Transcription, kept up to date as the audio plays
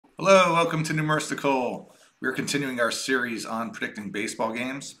Hello, welcome to Numeristical. We're continuing our series on predicting baseball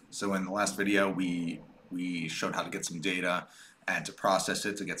games. So in the last video, we showed how to get some data and to process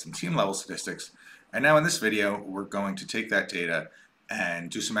it to get some team level statistics. And now in this video, we're going to take that data and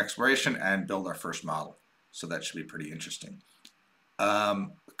do some exploration and build our first model. So that should be pretty interesting. A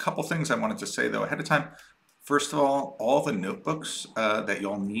couple things I wanted to say though ahead of time. First of all the notebooks that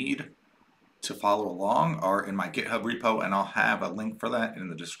you'll need to follow along are in my GitHub repo, and I'll have a link for that in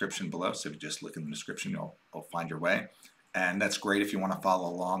the description below. So if you just look in the description, you'll find your way. And that's great if you want to follow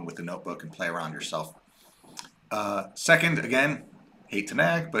along with the notebook and play around yourself. Second, again, hate to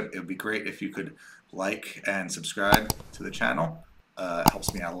nag, but it would be great if you could like and subscribe to the channel. It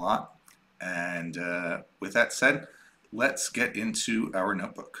helps me out a lot. And with that said, let's get into our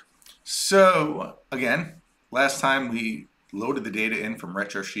notebook. So again, last time we loaded the data in from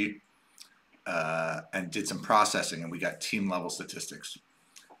RetroSheet and did some processing, and we got team level statistics.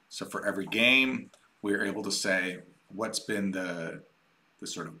 So for every game, we were able to say what's been the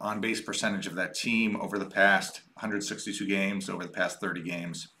sort of on-base percentage of that team over the past 162 games, over the past 30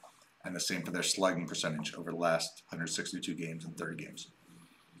 games, and the same for their slugging percentage over the last 162 games and 30 games.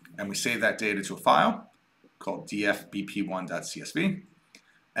 And we save that data to a file called dfbp1.csv.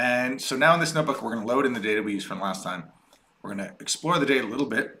 And so now in this notebook, we're going to load in the data we used from last time. We're going to explore the data a little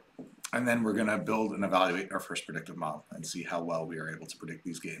bit, and then we're going to build and evaluate our first predictive model and see how well we are able to predict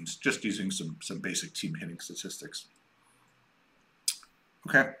these games just using some basic team hitting statistics.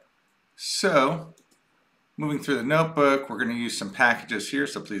 Okay, so moving through the notebook, we're going to use some packages here,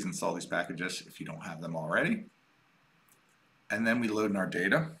 so please install these packages if you don't have them already. And then we load in our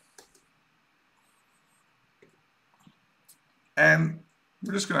data. And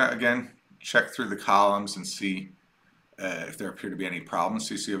we're just going to, again, check through the columns and see if there appear to be any problems.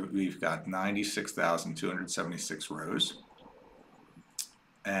 So you see we've got 96,276 rows,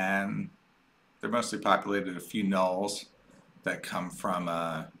 and they're mostly populated a few nulls that come from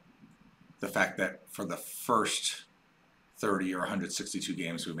the fact that for the first 30 or 162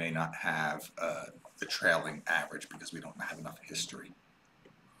 games we may not have the trailing average because we don't have enough history.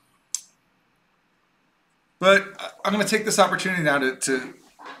 But I'm going to take this opportunity now to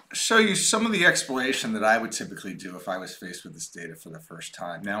show you some of the exploration that I would typically do if I was faced with this data for the first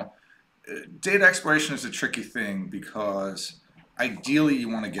time. Now, data exploration is a tricky thing because ideally you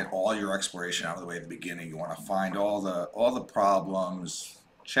want to get all your exploration out of the way at the beginning. You want to find all the problems,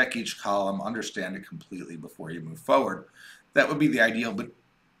 check each column, understand it completely before you move forward. That would be the ideal, but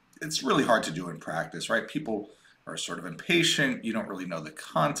it's really hard to do in practice, right? People are sort of impatient. You don't really know the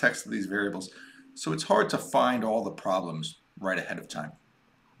context of these variables. So it's hard to find all the problems right ahead of time.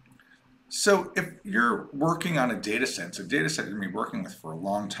 So if you're working on a data set you're going to be working with for a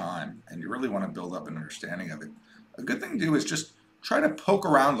long time, and you really want to build up an understanding of it, a good thing to do is just try to poke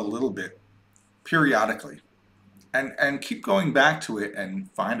around a little bit periodically and keep going back to it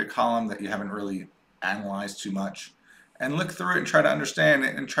and find a column that you haven't really analyzed too much and look through it and try to understand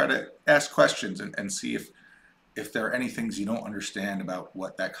it and try to ask questions and see if there are any things you don't understand about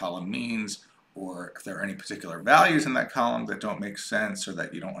what that column means, or if there are any particular values in that column that don't make sense or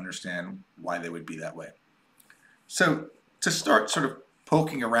that you don't understand why they would be that way. So to start sort of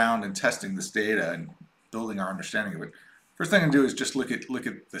poking around and testing this data and building our understanding of it, first thing to do is just look at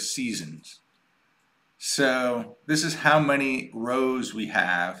the seasons. So this is how many rows we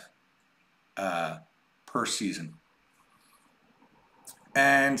have per season.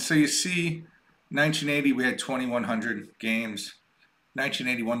 And so you see 1980 we had 2,100 games.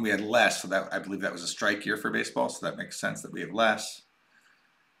 1981 we had less, so that I believe that was a strike year for baseball, so that makes sense that we have less.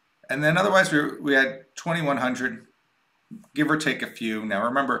 And then otherwise we had 2,100, give or take a few. Now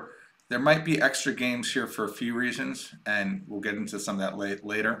remember, there might be extra games here for a few reasons, and we'll get into some of that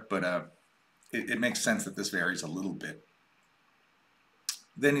later, but it makes sense that this varies a little bit.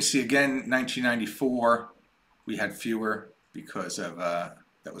 Then you see again 1994 we had fewer because of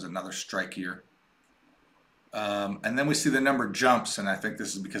that was another strike year. And then we see the number jumps, and I think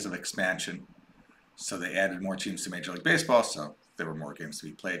this is because of expansion. So they added more teams to Major League Baseball, so there were more games to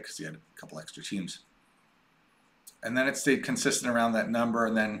be played because you had a couple extra teams. And then it stayed consistent around that number,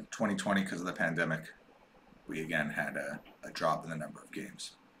 and then 2020, because of the pandemic, we again had a drop in the number of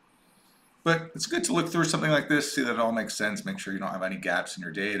games. But it's good to look through something like this, see that it all makes sense, make sure you don't have any gaps in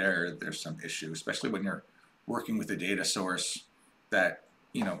your data or there's some issue, especially when you're working with a data source that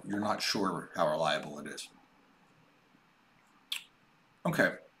you're not sure how reliable it is.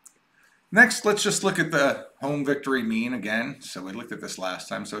 Okay, next let's just look at the home victory mean again. So we looked at this last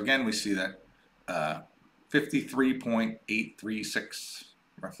time. So again we see that 53.836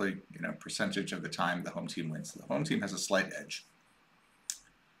 roughly percentage of the time the home team wins. So the home team has a slight edge.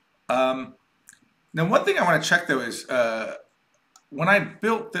 Now, one thing I want to check though is when I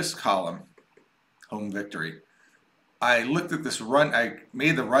built this column, home victory, I looked at this run, I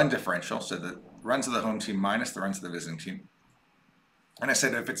made the run differential, so the runs of the home team minus the runs of the visiting team. And I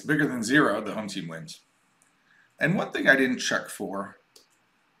said if it's bigger than 0, the home team wins. And one thing I didn't check for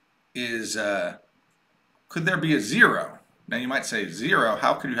is could there be a 0? Now you might say 0,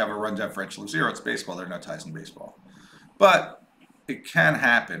 how could you have a run differential of 0? It's baseball, there are no ties in baseball. But it can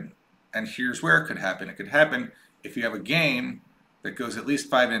happen, and here's where it could happen. It could happen if you have a game that goes at least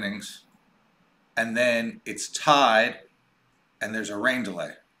 5 innings, and then it's tied, and there's a rain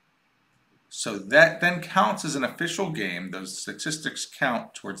delay. So that then counts as an official game. Those statistics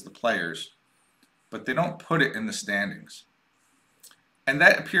count towards the players, but they don't put it in the standings. And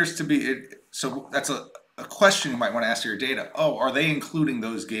that appears to be it. So that's a question you might want to ask your data. Oh, are they including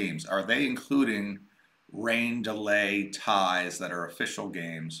those games? Are they including rain delay ties that are official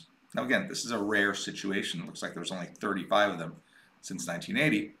games? Now again, this is a rare situation. It looks like there was only 35 of them since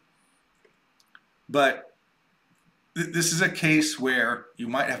 1980. But this is a case where you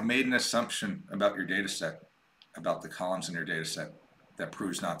might have made an assumption about your data set, about the columns in your data set, that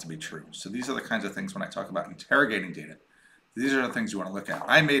proves not to be true. So these are the kinds of things when I talk about interrogating data. These are the things you want to look at.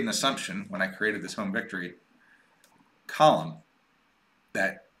 I made an assumption when I created this home victory column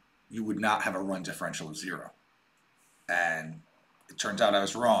that you would not have a run differential of 0. And it turns out I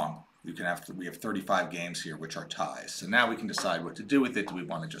was wrong. We have 35 games here which are ties. So now we can decide what to do with it. Do we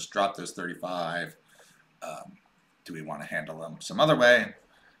want to just drop those 35? Do we want to handle them some other way?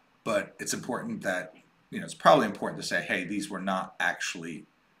 But it's important that, it's probably important to say, hey, these were not actually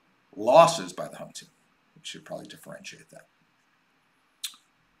losses by the home team. We should probably differentiate that.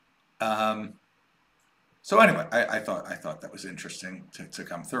 So anyway, I thought that was interesting to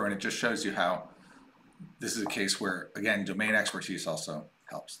come through, and it just shows you how this is a case where, again, domain expertise also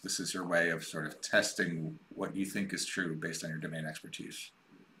helps. This is your way of sort of testing what you think is true based on your domain expertise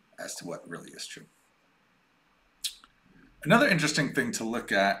as to what really is true. Another interesting thing to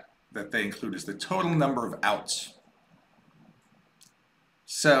look at that they include is the total number of outs.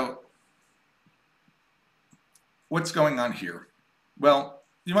 So what's going on here? Well,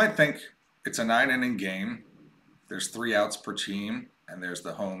 you might think it's a 9-inning game. There's 3 outs per team, and there's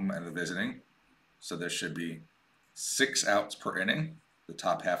the home and the visiting. So there should be 6 outs per inning, the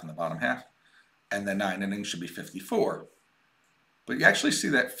top half and the bottom half, and the 9 innings should be 54. But you actually see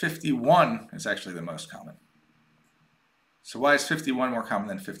that 51 is actually the most common. So why is 51 more common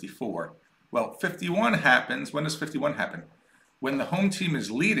than 54? Well, 51 happens, when does 51 happen? When the home team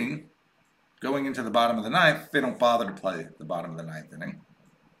is leading, going into the bottom of the 9th, they don't bother to play the bottom of the 9th inning.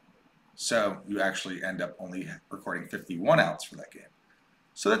 So you actually end up only recording 51 outs for that game.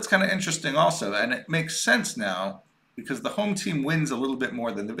 So that's kind of interesting also, and it makes sense now because the home team wins a little bit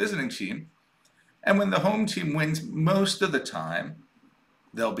more than the visiting team. And when the home team wins most of the time,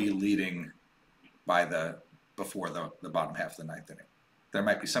 they'll be leading by before the bottom half of the 9th inning. There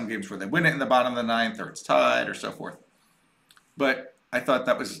might be some games where they win it in the bottom of the 9th, or it's tied, or so forth. But I thought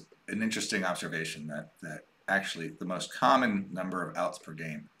that was an interesting observation that actually the most common number of outs per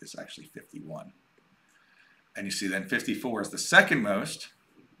game is actually 51. And you see then 54 is the second most.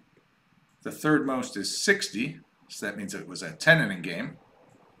 The third most is 60, so that means it was a 10-inning game.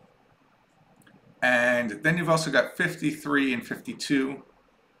 And then you've also got 53 and 52.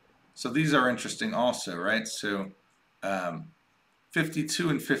 So these are interesting also, right? So 52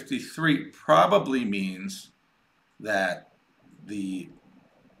 and 53 probably means that the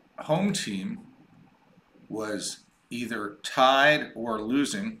home team was either tied or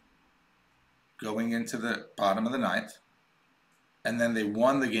losing going into the bottom of the 9th, and then they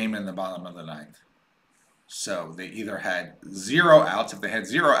won the game in the bottom of the 9th. So they either had 0 outs. If they had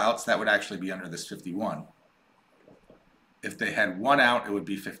 0 outs, that would actually be under this 51. If they had 1 out, it would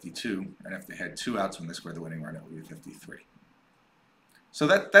be 52. And if they had 2 outs when they scored the winning run, it would be 53. So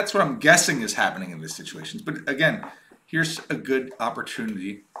that's what I'm guessing is happening in these situations. But again, here's a good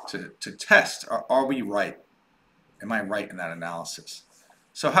opportunity to test. Are we right? Am I right in that analysis?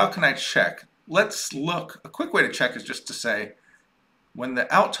 So how can I check? Let's look. A quick way to check is just to say, when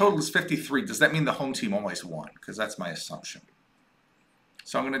the out total is 53, does that mean the home team always won? Because that's my assumption.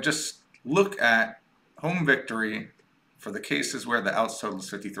 So I'm going to just look at home victory for the cases where the outs total is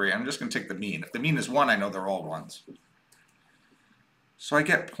 53. I'm just going to take the mean. If the mean is 1, I know they're all 1s. So I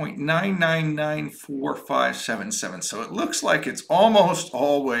get 0.999457. So it looks like it's almost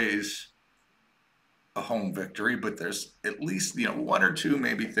always a home victory, but there's at least 1 or 2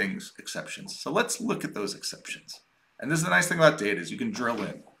 maybe exceptions. So let's look at those exceptions. And this is the nice thing about data is you can drill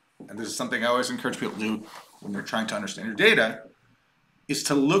in. And this is something I always encourage people to do when you're trying to understand your data, is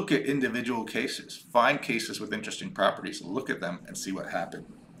to look at individual cases, find cases with interesting properties, look at them and see what happened.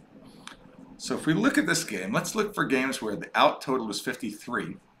 So if we look at this game, let's look for games where the out total was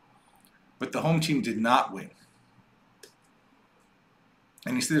 53, but the home team did not win.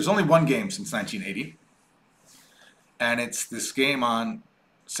 And you see there's only one game since 1980, and it's this game on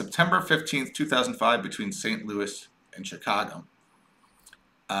September 15th, 2005 between St. Louis and Chicago.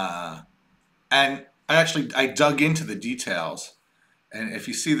 And I dug into the details, and if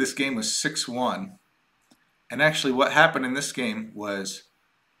you see, this game was 6-1. And actually what happened in this game was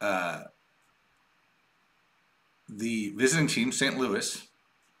the visiting team, St. Louis,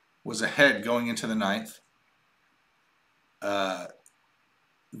 was ahead going into the ninth.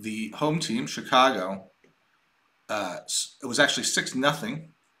 The home team, Chicago, it was actually 6-0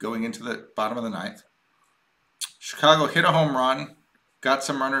 going into the bottom of the ninth. Chicago hit a home run, got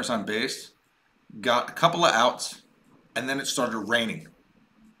some runners on base, got a couple of outs, and then it started raining.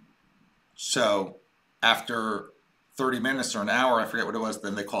 So after 30 minutes or an hour, I forget what it was,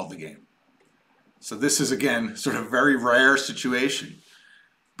 then they called the game. So this is, again, sort of very rare situation,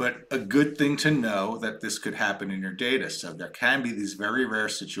 but a good thing to know that this could happen in your data. So there can be these very rare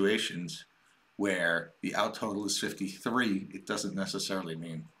situations where the out total is 53. It doesn't necessarily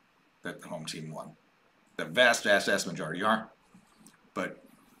mean that the home team won. The vast majority are. But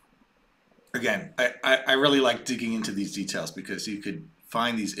again, I really like digging into these details because you could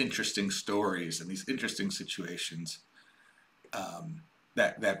find these interesting stories and these interesting situations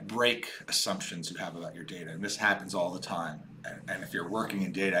that break assumptions you have about your data. And this happens all the time. And if you're working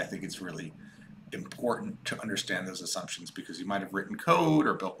in data, I think it's really important to understand those assumptions because you might have written code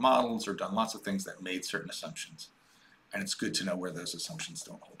or built models or done lots of things that made certain assumptions. And it's good to know where those assumptions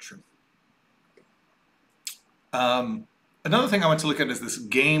don't hold true. Another thing I want to look at is this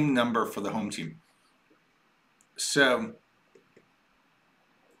game number for the home team. So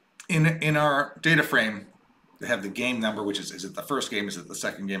in our data frame, they have the game number, which is it the first game, is it the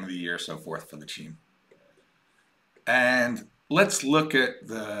second game of the year, so forth for the team. And let's look at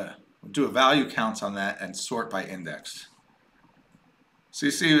do a value counts on that and sort by index. So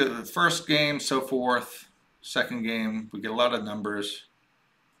you see the first game, so forth, second game, we get a lot of numbers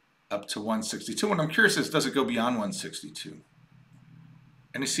up to 162. What I'm curious is, does it go beyond 162?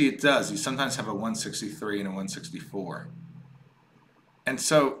 And you see it does. You sometimes have a 163 and a 164. And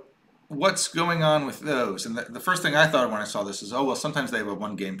so what's going on with those? And the first thing I thought when I saw this is, oh, well, sometimes they have a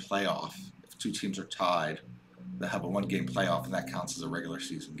one-game playoff. If two teams are tied, they have a one-game playoff, and that counts as a regular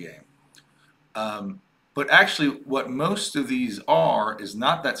season game. But actually, what most of these are is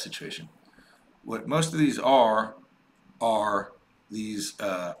not that situation. What most of these are these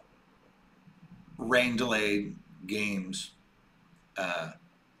rain-delayed games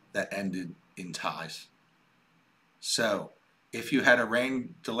that ended in ties. So if you had a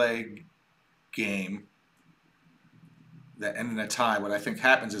rain-delayed game that ended in a tie, what I think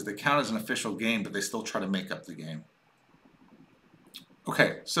happens is they count as an official game, but they still try to make up the game.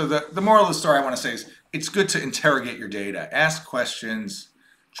 Okay, so the moral of the story I want to say is it's good to interrogate your data, ask questions,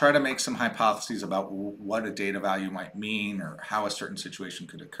 try to make some hypotheses about what a data value might mean or how a certain situation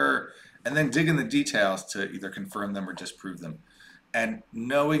could occur, and then dig in the details to either confirm them or disprove them. And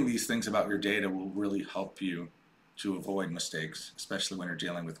knowing these things about your data will really help you to avoid mistakes, especially when you're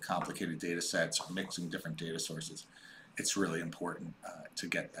dealing with complicated data sets or mixing different data sources. It's really important to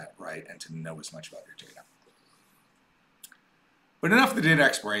get that right and to know as much about your data. But enough of the data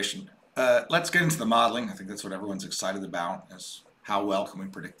exploration. Let's get into the modeling. I think that's what everyone's excited about, is how well can we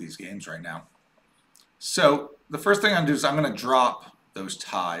predict these games right now. So the first thing I'm going to do is I'm going to drop those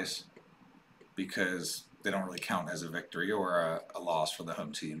ties because they don't really count as a victory or a loss for the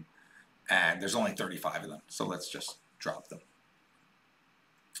home team. And there's only 35 of them, so let's just drop them.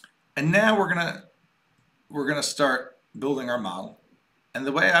 And now we're gonna start building our model. And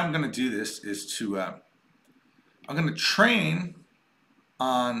the way I'm gonna do this is I'm gonna train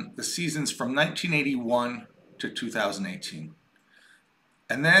on the seasons from 1981 to 2018.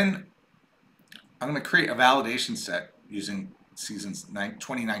 And then I'm gonna create a validation set using seasons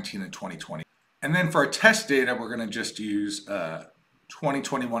 2019 and 2020. And then for our test data, we're gonna just use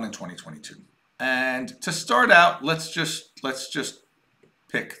 2021 and 2022. And to start out, let's just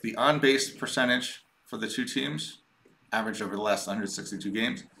pick the on-base percentage for the two teams, averaged over the last 162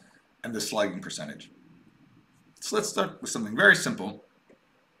 games, and the slugging percentage. So let's start with something very simple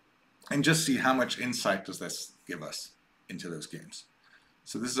and just see how much insight does this give us into those games.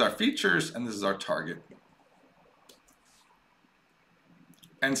 So this is our features and this is our target.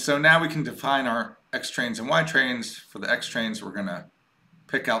 And so now we can define our X trains and Y trains. For the X trains, we're gonna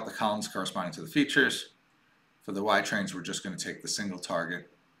pick out the columns corresponding to the features. For the Y trains, we're just going to take the single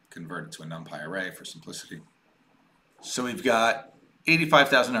target, convert it to a NumPy array for simplicity. So we've got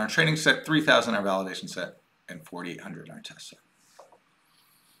 85,000 in our training set, 3,000 in our validation set, and 4,800 in our test set.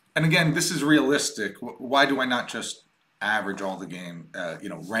 And again, this is realistic. Why do I not just average all the game,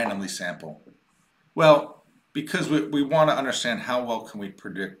 randomly sample? Well, because we want to understand how well can we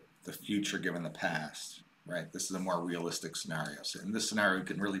predict the future given the past, right? This is a more realistic scenario. So in this scenario, we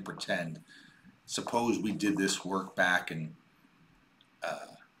can really pretend, suppose we did this work back in,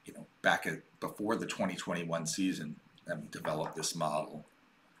 before the 2021 season and we developed this model.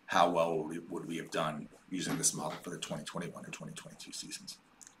 How well would we have done using this model for the 2021 and 2022 seasons?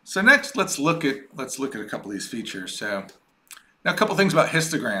 So next, let's look at a couple of these features. So now a couple things about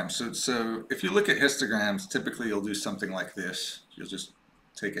histograms. So if you look at histograms, typically you'll do something like this. You'll just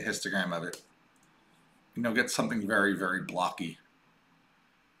take a histogram of it, and you'll get something very, very blocky.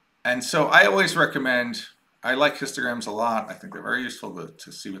 And so I always recommend, I like histograms a lot. I think they're very useful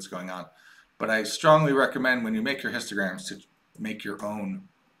to see what's going on. But I strongly recommend when you make your histograms to make your own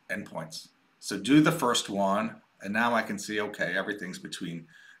endpoints. So do the first one, and now I can see, okay, everything's between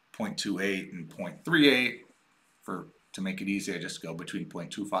 0.28 and 0.38. To make it easy, I just go between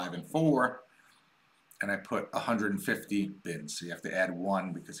 0.25 and 4, and I put 150 bins. So you have to add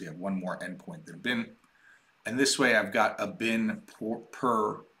 1 because you have one more endpoint than a bin. And this way I've got a bin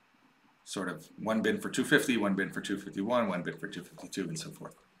per sort of one bin for 250, one bin for 251, one bin for 252, and so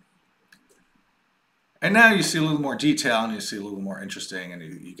forth. And now you see a little more detail, and you see a little more interesting, and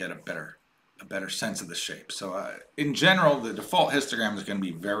you get a better sense of the shape. So in general, the default histogram is going to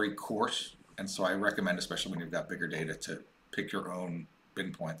be very coarse, and so I recommend, especially when you've got bigger data, to pick your own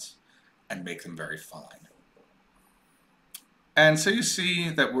bin points and make them very fine. And so you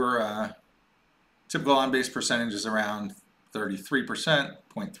see that we're typical on-base percentage is around 33%,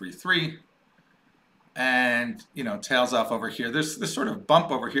 0.33. And tails off over here. There's this sort of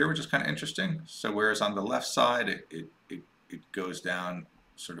bump over here, which is kind of interesting. So whereas on the left side it goes down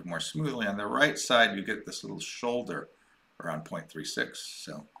sort of more smoothly, on the right side you get this little shoulder around 0.36.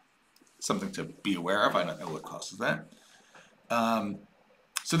 So something to be aware of. I don't know what causes that.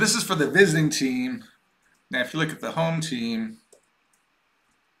 So this is for the visiting team. Now if you look at the home team,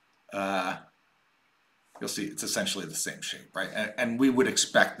 you'll see it's essentially the same shape, right? And we would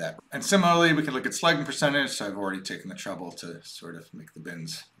expect that. And similarly, we can look at slugging percentage. So I've already taken the trouble to sort of make the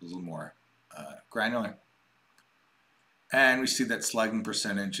bins a little more granular. And we see that slugging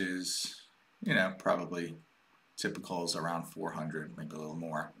percentage is, probably typical is around 400, maybe a little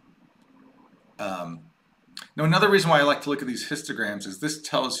more. Now, another reason why I like to look at these histograms is this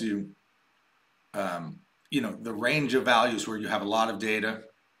tells you, the range of values where you have a lot of data,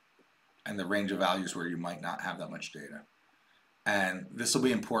 and the range of values where you might not have that much data. And this will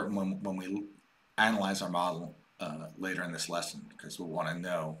be important when we analyze our model later in this lesson, because we'll want to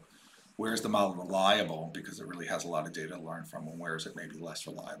know where's the model reliable because it really has a lot of data to learn from, and where is it maybe less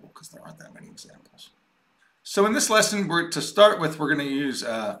reliable because there aren't that many examples. So in this lesson, to start with, we're going to use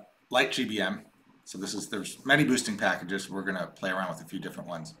LightGBM. So there's many boosting packages. We're going to play around with a few different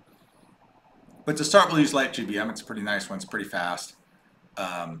ones. But to start, we'll use LightGBM. It's a pretty nice one. It's pretty fast.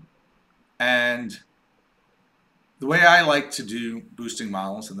 And the way I like to do boosting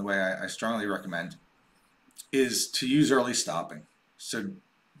models, and the way I strongly recommend, is to use early stopping. So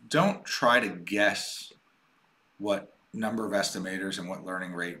don't try to guess what number of estimators and what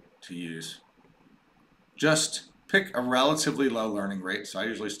learning rate to use. Just pick a relatively low learning rate. So I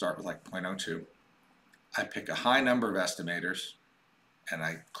usually start with like 0.02. I pick a high number of estimators, and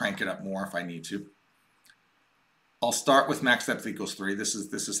I crank it up more if I need to. I'll start with max depth equals 3. This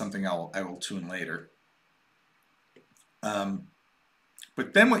is something I will tune later.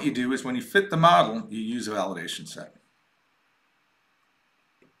 But then what you do is when you fit the model, you use a validation set.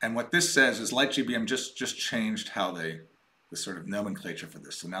 And what this says is LightGBM just changed how the sort of nomenclature for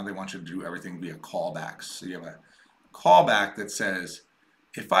this. So now they want you to do everything via callbacks. So you have a callback that says,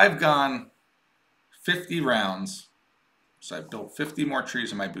 if I've gone 50 rounds, so I've built 50 more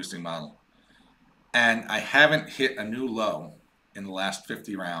trees in my boosting model, and I haven't hit a new low in the last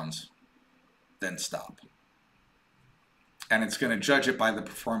 50 rounds, then stop. And it's going to judge it by the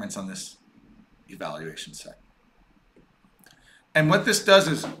performance on this evaluation set. And what this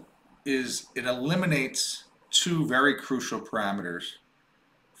does is it eliminates two very crucial parameters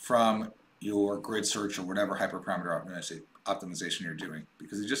from your grid search or whatever hyperparameter optimization you're doing.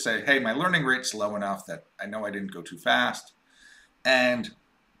 Because you just say, hey, my learning rate's low enough that I know I didn't go too fast, and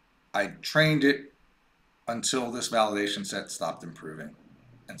I trained it until this validation set stopped improving.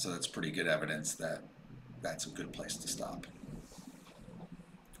 And so that's pretty good evidence that that's a good place to stop.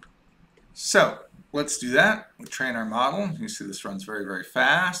 So let's do that. We train our model. You see this runs very, very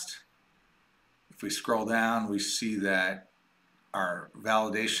fast. If we scroll down, we see that our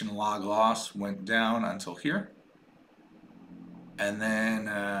validation log loss went down until here. And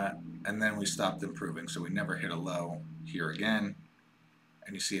then we stopped improving. So we never hit a low here again.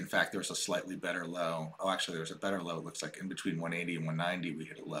 And you see, in fact, there's a slightly better low. Oh, actually, there's a better low. It looks like in between 180 and 190, we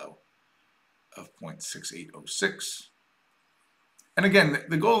hit a low of 0.6806. And again,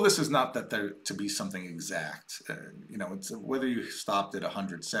 the goal of this is not that there to be something exact. You know, it's whether you stopped at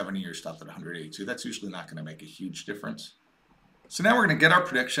 170 or stopped at 182. That's usually not going to make a huge difference. So now we're going to get our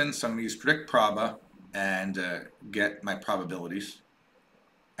predictions. So I'm going to use predict proba and get my probabilities.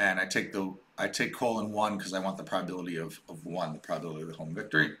 And I take colon 1 because I want the probability of 1, the probability of the home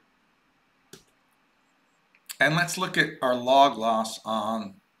victory. And let's look at our log loss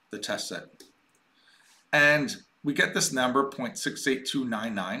on the test set. And we get this number,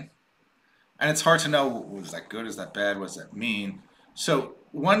 0.68299. And it's hard to know, was that good, is that bad, what does that mean? So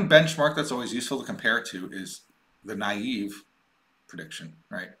one benchmark that's always useful to compare it to is the naive prediction,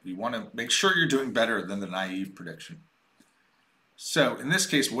 right? You want to make sure you're doing better than the naive prediction. So in this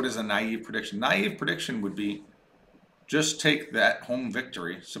case, what is a naive prediction? Naive prediction would be just take that home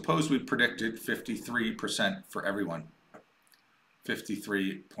victory. Suppose we predicted 53% for everyone,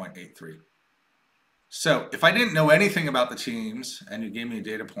 53.83. So if I didn't know anything about the teams and you gave me a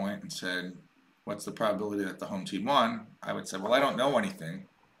data point and said, what's the probability that the home team won? I would say, well, I don't know anything,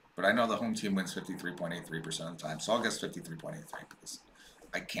 but I know the home team wins 53.83% of the time. So I'll guess 53.83 because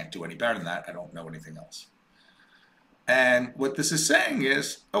I can't do any better than that. I don't know anything else. And what this is saying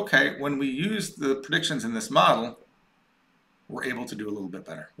is, okay, when we use the predictions in this model, we're able to do a little bit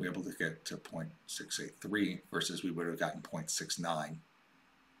better. We're able to get to 0.683 versus we would have gotten 0.69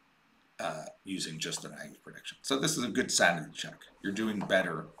 using just a naive prediction. So this is a good sanity check. You're doing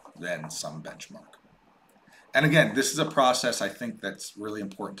better than some benchmark. And again, this is a process I think that's really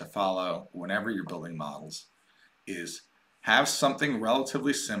important to follow whenever you're building models, is have something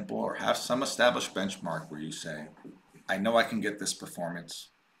relatively simple or have some established benchmark where you say, I know I can get this performance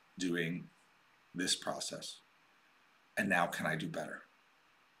doing this process, and now can I do better?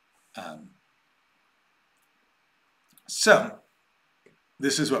 So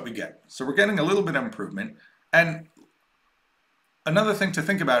this is what we get. So we're getting a little bit of improvement. And another thing to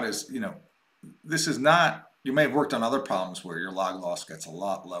think about is, you know, this is not, you may have worked on other problems where your log loss gets a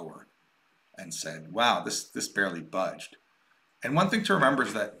lot lower and said, wow, this barely budged. And one thing to remember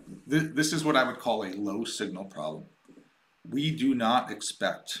is that this is what I would call a low signal problem. We do not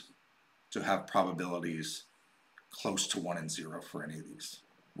expect to have probabilities close to 1 and 0 for any of these.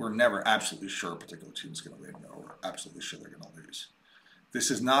 We're never absolutely sure a particular team is going to win, or we're absolutely sure they're going to lose. This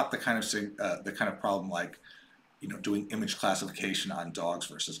is not the kind of problem like, you know, doing image classification on dogs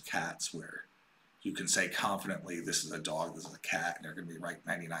versus cats, where you can say confidently this is a dog, this is a cat, and they're going to be right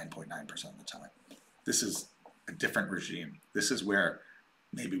 99.9% of the time. This is a different regime. This is where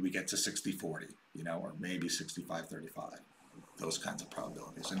maybe we get to 60-40, you know, or maybe 65-35, those kinds of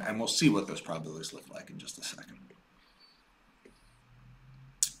probabilities. And we'll see what those probabilities look like in just a second.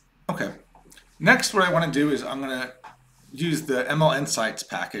 Okay, next what I want to do is I'm going to use the ML Insights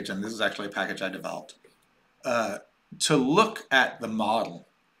package, and this is actually a package I developed, to look at the model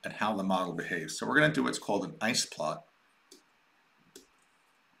and how the model behaves. So we're going to do what's called an ICE plot.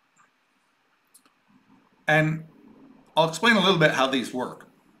 And I'll explain a little bit how these work.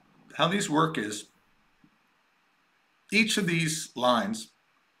 How these work is each of these lines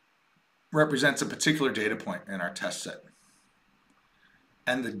represents a particular data point in our test set.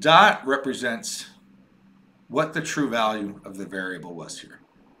 And the dot represents what the true value of the variable was here.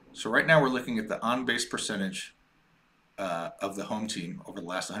 So right now we're looking at the on-base percentage of the home team over the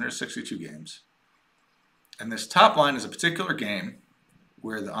last 162 games. And this top line is a particular game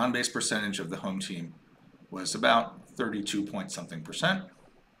where the on-base percentage of the home team was about 32 point something percent.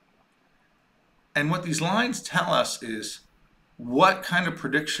 And what these lines tell us is what kind of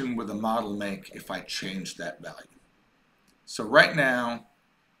prediction would the model make if I changed that value. So right now,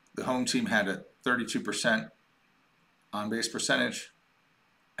 the home team had a 32% on-base percentage,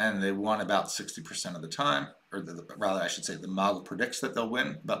 and they won about 60% of the time, or rather I should say the model predicts that they'll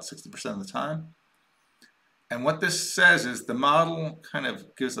win about 60% of the time. And what this says is the model kind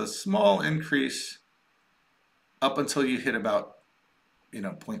of gives a small increase up until you hit about, you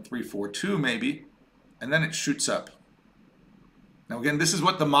know, 0.342 maybe, and then it shoots up. Now again, this is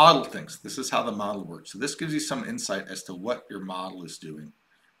what the model thinks. This is how the model works. So this gives you some insight as to what your model is doing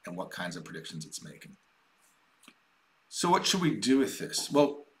and what kinds of predictions it's making. So what should we do with this?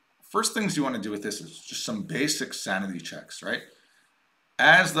 Well, first things you want to do with this is just some basic sanity checks, right?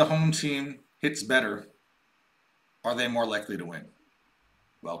 as the home team hits better, are they more likely to win?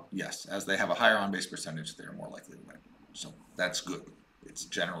 Well, yes. As they have a higher on-base percentage, they're more likely to win. So that's good. It's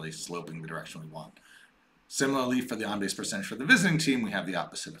generally sloping the direction we want. Similarly, for the on-base percentage for the visiting team, we have the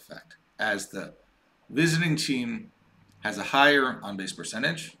opposite effect. As the visiting team has a higher on-base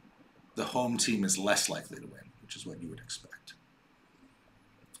percentage, the home team is less likely to win, which is what you would expect.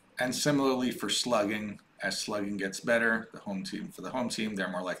 And similarly for slugging, as slugging gets better, the home team,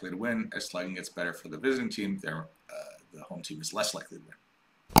 they're more likely to win. As slugging gets better for the visiting team, the home team is less likely to win.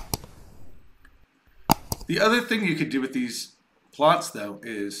 The other thing you could do with these plots, though,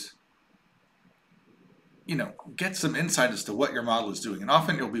 is get some insight as to what your model is doing. And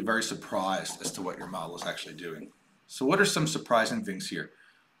often you'll be very surprised as to what your model is actually doing. So what are some surprising things here?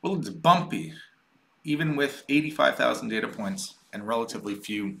 Well, it's bumpy, even with 85,000 data points and relatively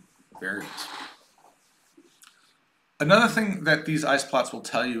few variables. Another thing that these ice plots will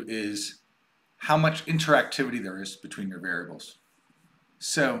tell you is how much interactivity there is between your variables.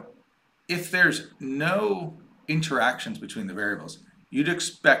 So if there's no interactions between the variables, you'd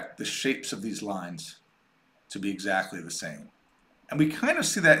expect the shapes of these lines to be exactly the same. And we kind of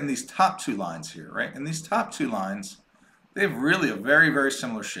see that in these top two lines here, right? In these top two lines, they have really a very, very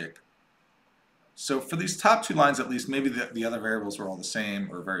similar shape. So for these top two lines, at least, maybe the other variables were all the same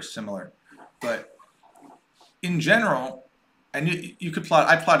or very similar. But in general, and you could plot,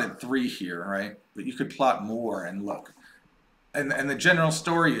 I plotted 3 here, right? But you could plot more and look. And the general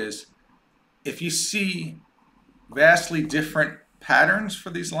story is, if you see vastly different patterns for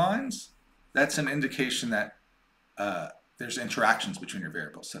these lines, that's an indication that there's interactions between your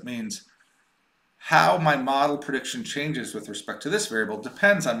variables. That means how my model prediction changes with respect to this variable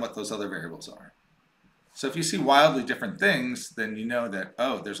depends on what those other variables are. So if you see wildly different things, then you know that,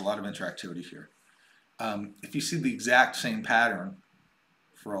 oh, there's a lot of interactivity here. If you see the exact same pattern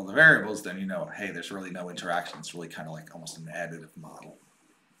for all the variables, then you know, hey, there's really no interaction. It's really kind of like almost an additive model.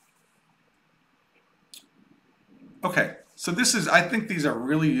 Okay, so I think these are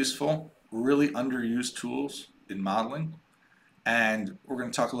really useful, really underused tools in modeling. And we're going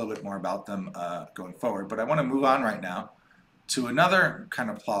to talk a little bit more about them going forward. But I want to move on right now to another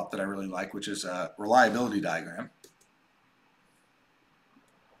kind of plot that I really like, which is a reliability diagram.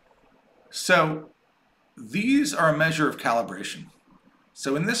 So these are a measure of calibration.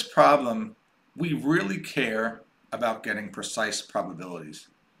 So in this problem, we really care about getting precise probabilities.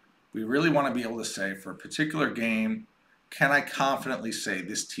 We really want to be able to say, for a particular game, can I confidently say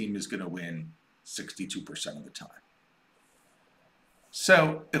this team is going to win 62% of the time?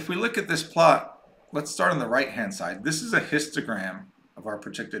 So if we look at this plot, let's start on the right-hand side. This is a histogram of our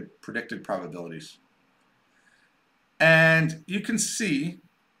predicted probabilities. And you can see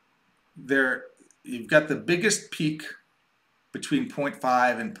there you've got the biggest peak between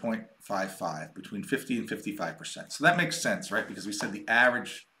 0.5 and 0.55, between 50 and 55%. So that makes sense, right? Because we said the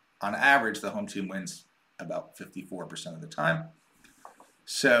average, on average, the home team wins about 54% of the time.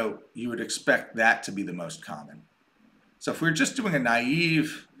 So you would expect that to be the most common. So if we're just doing that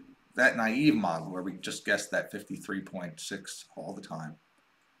naive model where we just guess that 53.6 all the time,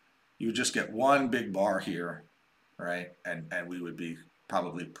 you would just get one big bar here, right? And we would be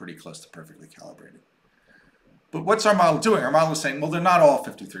probably pretty close to perfectly calibrated. But what's our model doing? Our model is saying, well, they're not all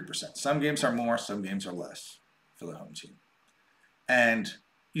 53%. Some games are more, some games are less for the home team. And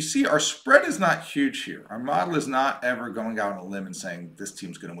you see our spread is not huge here. Our model is not ever going out on a limb and saying this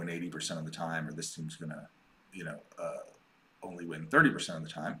team's going to win 80% of the time or this team's going to, only win 30% of the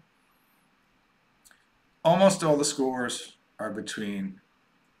time. Almost all the scores are between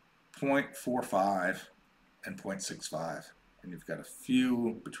 0.45 and 0.65. And you've got a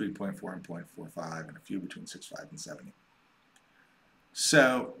few between 0.4 and 0.45 and a few between 6.5 and 70.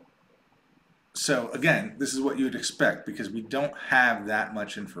 So again, this is what you would expect because we don't have that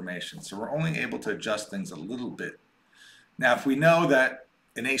much information. So we're only able to adjust things a little bit. Now, if we know that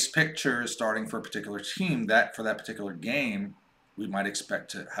an ace picture is starting for a particular team, that for that particular game, we might expect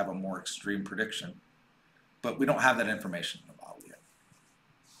to have a more extreme prediction. But we don't have that information in the model yet.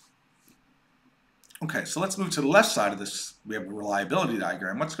 Okay, so let's move to the left side of this. We have a reliability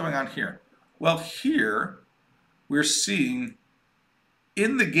diagram. What's going on here? Well, here we're seeing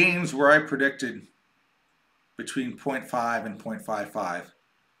in the games where I predicted between 0.5 and 0.55,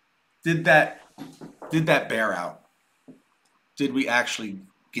 did that bear out? Did we actually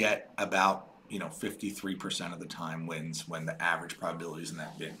get about 53% of the time wins when the average probabilities in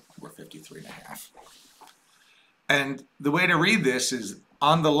that bid were 53.5? And the way to read this is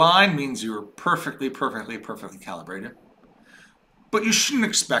on the line means you're perfectly calibrated. But you shouldn't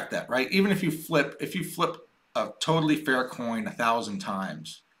expect that, right? Even if you flip a totally fair coin 1,000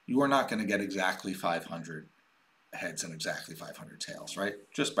 times, you are not going to get exactly 500 heads and exactly 500 tails, right?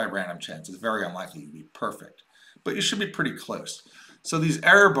 Just by random chance. It's very unlikely to be perfect, but you should be pretty close. So these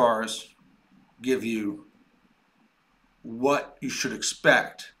error bars give you what you should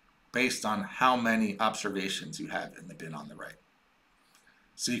expect based on how many observations you have in the bin on the right.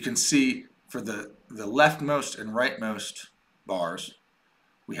 So you can see for the leftmost and rightmost bars,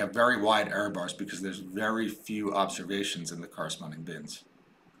 we have very wide error bars because there's very few observations in the corresponding bins.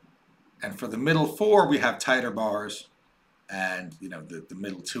 And for the middle four, we have tighter bars, and the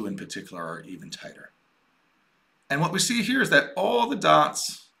middle two in particular are even tighter. And what we see here is that all the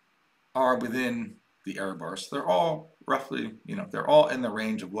dots are within the error bars. They're all roughly, they're all in the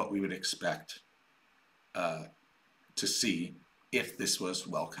range of what we would expect to see if this was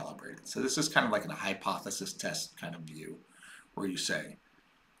well calibrated. So this is kind of like a hypothesis test kind of view, where you say,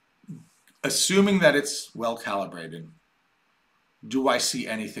 assuming that it's well calibrated, do I see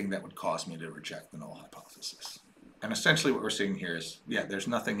anything that would cause me to reject the null hypothesis? And essentially what we're seeing here is, yeah, there's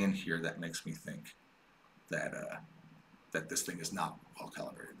nothing in here that makes me think that, that this thing is not well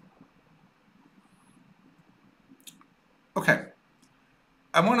calibrated. Okay,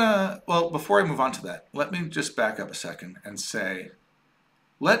 well, before I move on to that, let me just back up a second and say,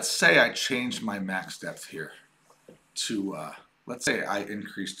 let's say I changed my max depth here to, let's say I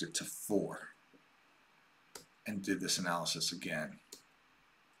increased it to 4 and did this analysis again.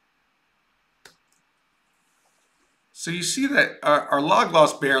 So you see that our log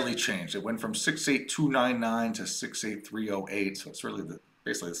loss barely changed. It went from 68299 to 68308, so it's really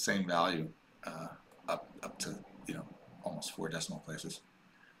basically the same value up to almost 4 decimal places.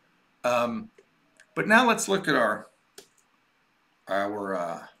 But now let's look at our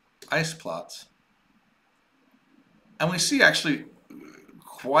ice plots, and we see actually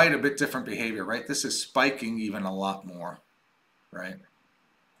quite a bit different behavior, right? This is spiking even a lot more, right?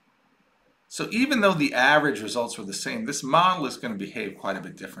 So even though the average results were the same, this model is going to behave quite a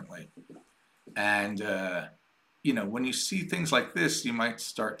bit differently. And when you see things like this, you might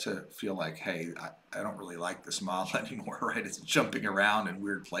start to feel like, hey, I don't really like this model anymore, right? It's jumping around in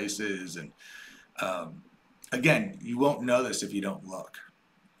weird places. And again, you won't know this if you don't look.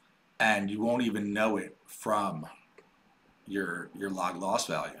 And you won't even know it from your log loss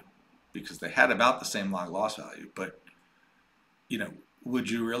value, because they had about the same log loss value. But, would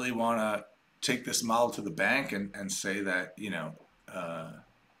you really want to take this model to the bank and say that,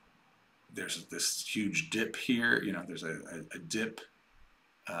 there's this huge dip here, there's a dip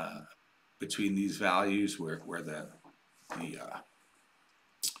between these values where the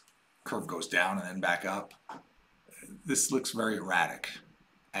curve goes down and then back up? This looks very erratic,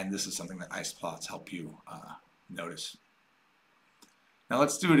 and this is something that ice plots help you notice. Now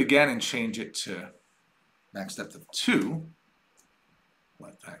let's do it again and change it to max depth of 2.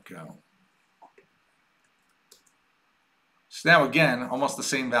 Let that go. So now again, almost the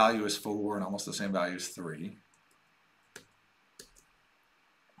same value as 4 and almost the same value as 3.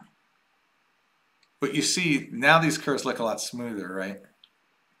 But you see, now these curves look a lot smoother, right?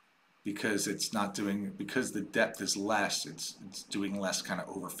 Because it's not doing, because the depth is less, it's doing less kind of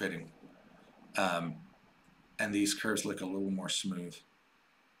overfitting. And these curves look a little more smooth.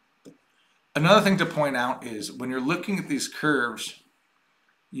 Another thing to point out is when you're looking at these curves,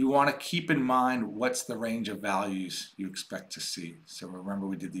 you want to keep in mind what's the range of values you expect to see. So remember,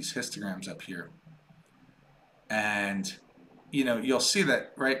 we did these histograms up here. And you'll see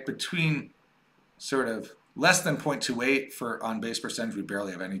that right between sort of less than 0.28 for on base percentage, we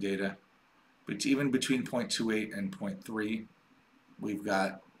barely have any data. But even between 0.28 and 0.3, we've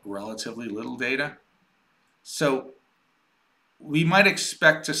got relatively little data. So we might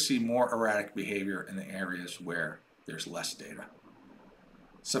expect to see more erratic behavior in the areas where there's less data.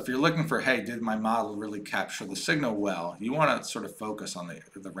 So if you're looking for, hey, did my model really capture the signal well, you want to sort of focus on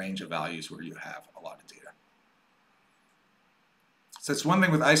the range of values where you have a lot of data. So it's one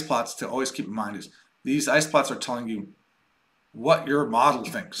thing with ice plots to always keep in mind is these ice plots are telling you what your model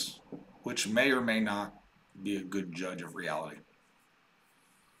thinks, which may or may not be a good judge of reality.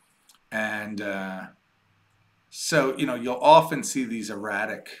 And so, you'll often see these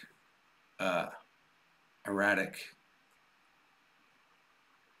erratic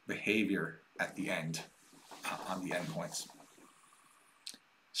behavior at the end, on the endpoints.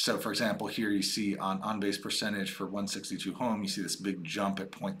 So for example, here you see on base percentage for 162 home, you see this big jump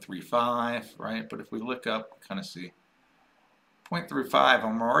at 0.35, right? But if we look up, kind of see 0.35,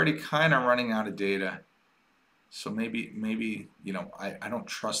 I'm already kind of running out of data. So maybe I don't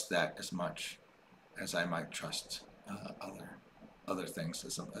trust that as much as I might trust other things,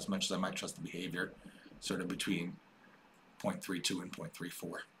 as much as I might trust the behavior. sort of between 0.32 and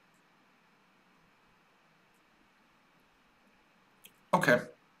 0.34. Okay.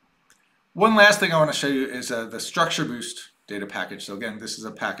 One last thing I want to show you is the Structure Boost data package. So again, this is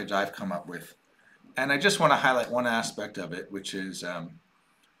a package I've come up with. And I just want to highlight one aspect of it, which is, so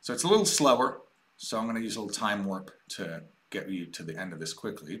it's a little slower. So I'm going to use a little time warp to get you to the end of this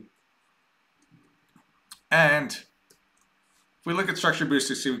quickly. And if we look at Structure Boost,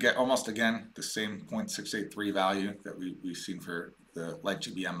 you see we get almost, again, the same 0.683 value that we've seen for the light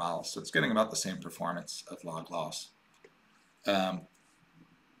GBM model. So it's getting about the same performance of log loss.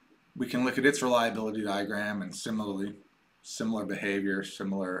 We can look at its reliability diagram, and similarly, similar behavior,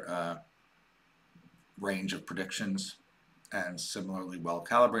 similar range of predictions, and similarly well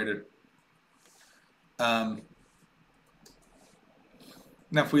calibrated. Now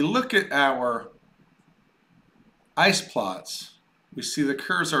if we look at our ice plots, we see the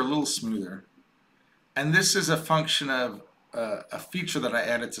curves are a little smoother, and this is a function of a feature that I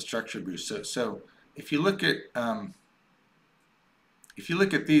added to Structure Boost. So if you look at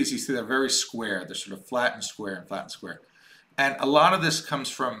these, you see they're very square. They're sort of flat and square and flat and square. And a lot of this comes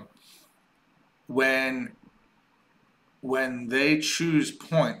from when they choose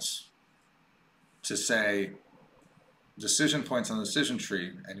points to say decision points on the decision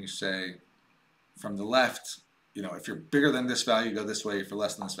tree, and you say from the left, you know, if you're bigger than this value, go this way. If you're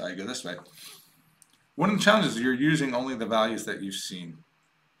less than this value, go this way. One of the challenges is you're using only the values that you've seen.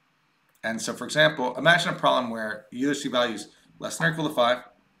 And so, for example, imagine a problem where you either see values less than or equal to 5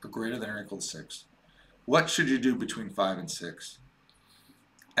 or greater than or equal to 6. What should you do between 5 and 6?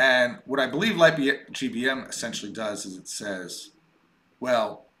 And what I believe Light GBM essentially does is it says,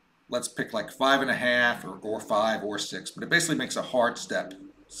 well, let's pick like 5.5 or 5 or 6, but it basically makes a hard step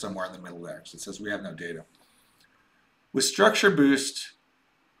somewhere in the middle there. So it says we have no data. With Structure Boost,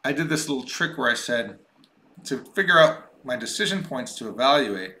 I did this little trick where I said to figure out my decision points to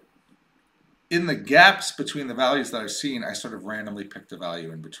evaluate, in the gaps between the values that I've seen, I sort of randomly picked a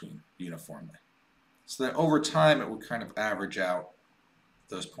value in between uniformly. So that over time it would kind of average out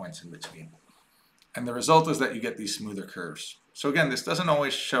those points in between. And the result is that you get these smoother curves. So again, this doesn't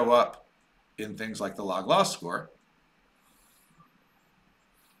always show up in things like the log loss score.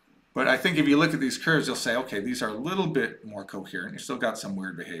 But I think if you look at these curves, you'll say, okay, these are a little bit more coherent. You still got some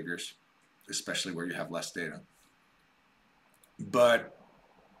weird behaviors, especially where you have less data. But,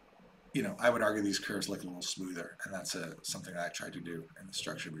 you know, I would argue these curves look a little smoother, and that's something that I tried to do in the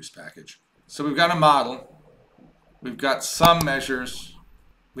Structure Boost package. So we've got a model. We've got some measures.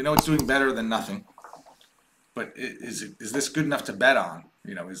 We know it's doing better than nothing. But is this good enough to bet on?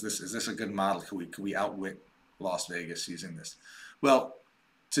 You know, is this a good model? Could we outwit Las Vegas using this? Well,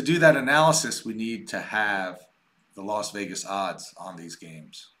 to do that analysis, we need to have the Las Vegas odds on these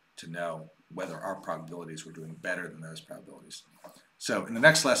games to know whether our probabilities were doing better than those probabilities. So in the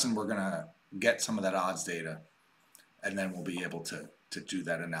next lesson, we're going to get some of that odds data, and then we'll be able to do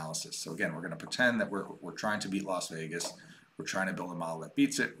that analysis. So again, we're going to pretend that we're trying to beat Las Vegas. We're trying to build a model that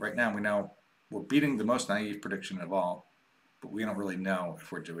beats it. Right now, we know we're beating the most naive prediction of all, but we don't really know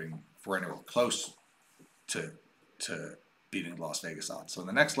if we're anywhere close to beating Las Vegas odds. So in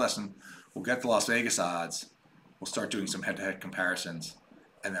the next lesson, we'll get the Las Vegas odds. We'll start doing some head-to-head comparisons,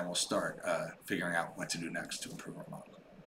 and then we'll start figuring out what to do next to improve our model.